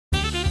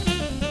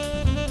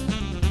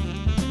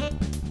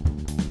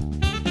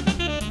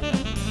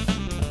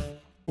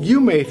You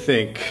may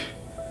think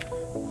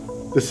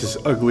this is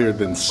uglier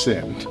than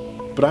sin,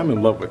 but I'm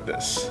in love with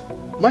this.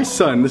 My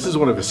son, this is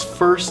one of his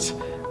first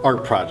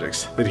art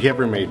projects that he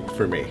ever made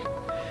for me.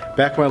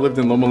 Back when I lived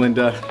in Loma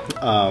Linda,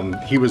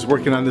 he was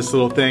working on this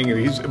little thing,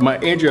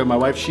 and Andrea, my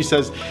wife, she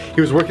says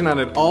he was working on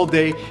it all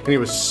day, and he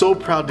was so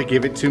proud to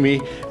give it to me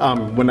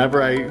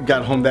whenever I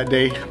got home that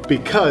day,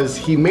 because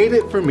he made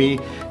it for me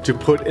to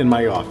put in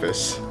my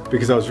office.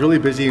 Because I was really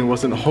busy and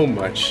wasn't home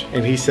much.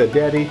 And he said,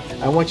 Daddy,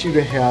 I want you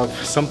to have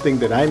something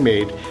that I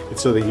made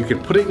so that you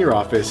can put it in your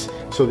office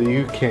so that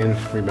you can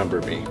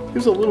remember me. He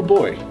was a little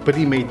boy, but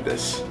he made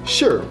this.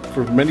 Sure,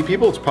 for many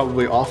people it's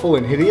probably awful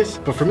and hideous,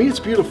 but for me it's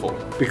beautiful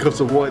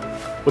because of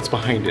what's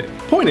behind it.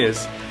 Point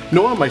is,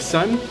 Noah, my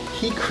son,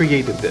 he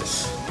created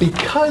this.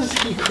 Because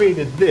he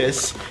created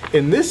this,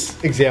 in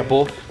this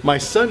example, my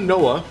son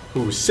Noah,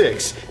 who's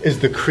 6, is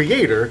the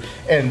creator,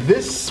 and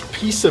this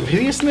piece of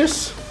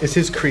hideousness is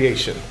his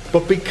creation.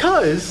 But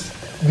because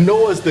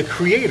Noah's the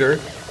creator,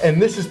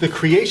 and this is the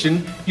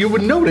creation, you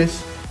would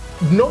notice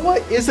Noah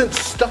isn't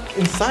stuck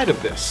inside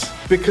of this,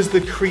 because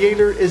the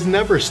creator is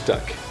never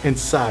stuck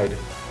inside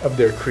of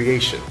their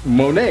creation.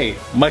 Monet,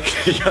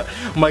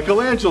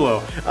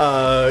 Michelangelo,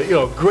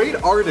 great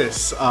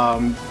artists,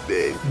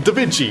 Da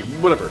Vinci,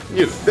 whatever,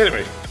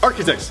 anyway,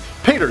 architects,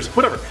 painters,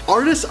 whatever.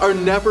 Artists are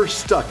never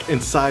stuck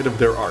inside of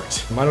their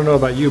art. I don't know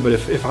about you, but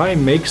if I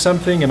make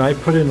something and I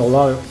put in a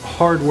lot of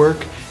hard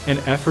work and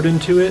effort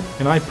into it,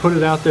 and I put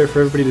it out there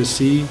for everybody to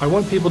see, I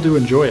want people to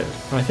enjoy it.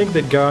 And I think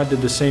that God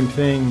did the same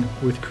thing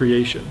with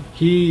creation.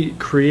 He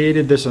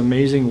created this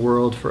amazing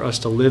world for us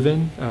to live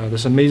in,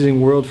 this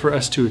amazing world for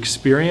us to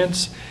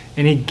experience,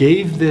 and He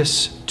gave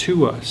this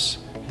to us,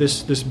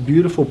 this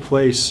beautiful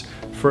place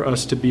for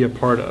us to be a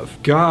part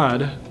of.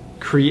 God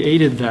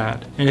created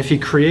that, and if He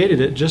created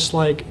it just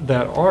like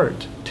that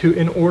art,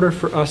 in order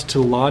for us to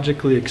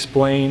logically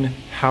explain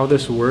how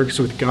this works,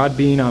 with God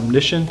being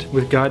omniscient,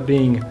 with God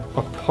being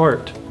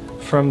apart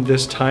from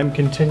this time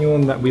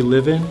continuum that we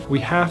live in, we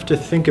have to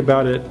think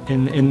about it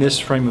in this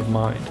frame of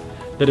mind.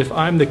 That if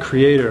I'm the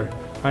creator,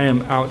 I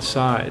am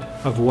outside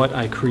of what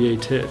I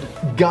created.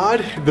 God,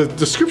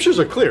 the scriptures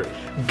are clear.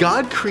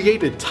 God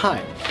created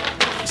time.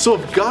 So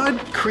if God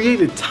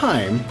created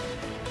time,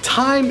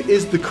 time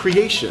is the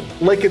creation.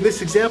 Like in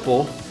this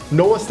example,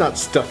 Noah's not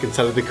stuck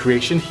inside of the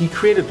creation, he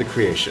created the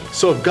creation.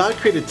 So if God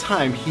created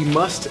time, He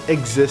must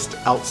exist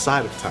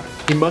outside of time.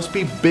 He must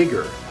be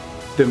bigger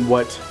than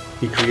what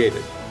He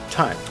created,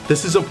 time.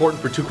 This is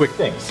important for two quick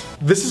things.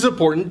 This is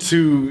important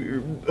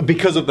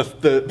because of this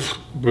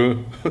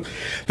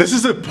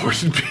is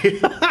important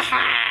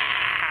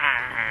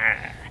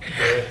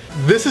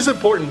This is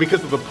important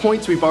because of the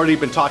points we've already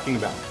been talking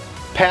about.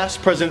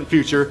 Past, present,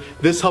 future.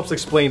 This helps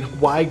explain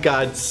why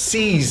God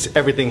sees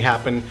everything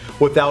happen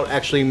without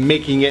actually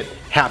making it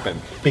happen,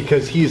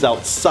 because He's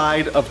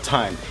outside of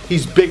time.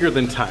 He's bigger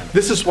than time.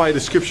 This is why the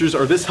scriptures,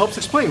 or this helps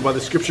explain why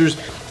the scriptures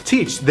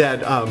teach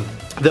that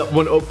that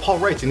when Paul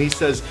writes and he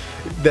says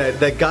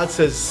that God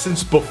says,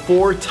 since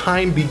before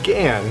time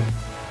began,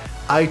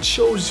 I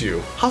chose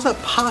you. How's that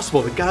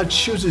possible that God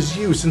chooses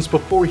you since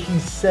before He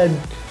said,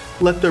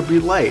 let there be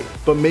light?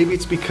 But maybe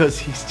it's because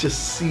He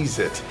just sees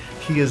it.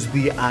 He is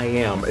the I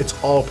am. It's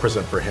all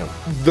present for Him.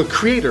 The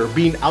creator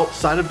being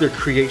outside of their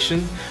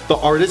creation, the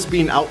artist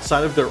being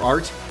outside of their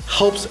art,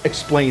 helps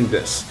explain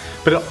this.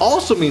 But it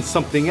also means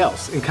something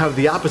else in kind of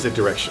the opposite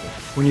direction.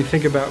 When you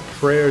think about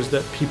prayers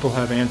that people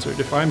have answered,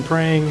 if I'm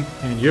praying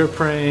and you're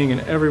praying and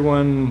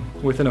everyone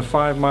within a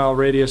 5-mile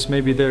radius,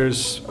 maybe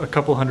there's a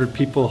couple hundred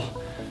people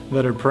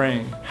that are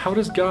praying, how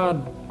does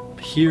God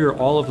hear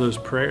all of those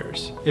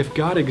prayers? If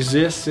God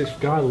exists, if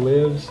God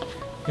lives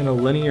in a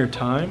linear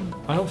time,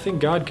 I don't think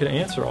God could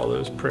answer all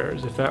those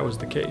prayers if that was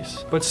the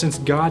case. But since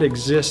God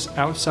exists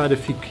outside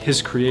of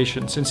His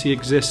creation, since He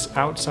exists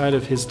outside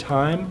of His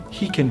time,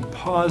 He can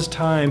pause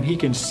time, He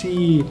can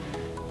see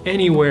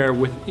anywhere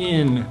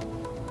within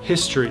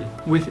history,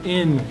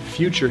 within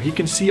future. He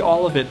can see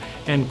all of it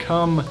and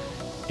come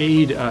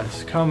aid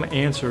us, come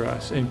answer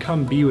us, and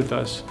come be with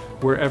us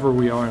wherever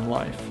we are in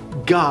life.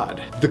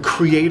 God, the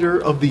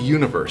creator of the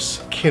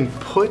universe, can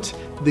put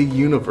the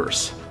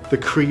universe, the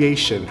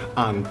creation,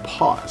 on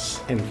pause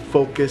and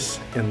focus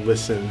and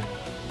listen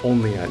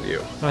only on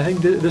you. I think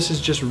this is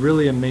just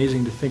really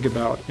amazing to think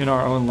about in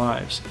our own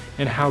lives,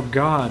 and how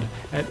God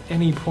at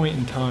any point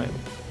in time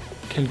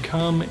can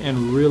come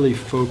and really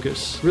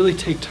focus, really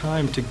take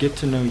time to get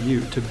to know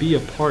you, to be a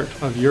part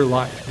of your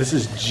life. This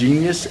is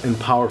genius and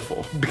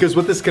powerful, because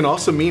what this can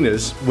also mean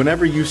is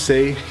whenever you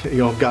say,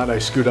 God, I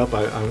screwed up,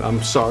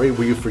 I'm sorry,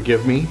 will you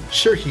forgive me?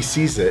 Sure, He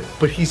sees it,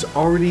 but He's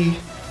already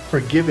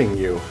forgiving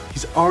you.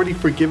 He's already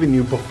forgiven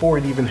you before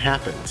it even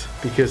happened,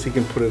 because He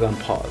can put it on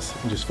pause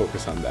and just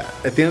focus on that.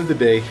 At the end of the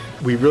day,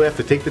 we really have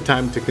to take the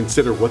time to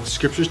consider what the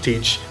scriptures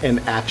teach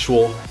and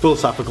actual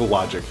philosophical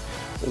logic.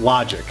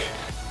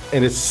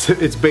 And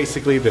it's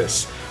basically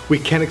this. We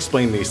can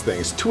explain these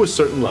things to a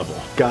certain level.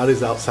 God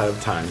is outside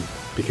of time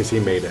because He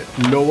made it.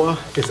 Noah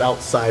is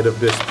outside of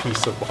this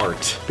piece of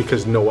art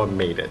because Noah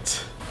made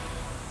it.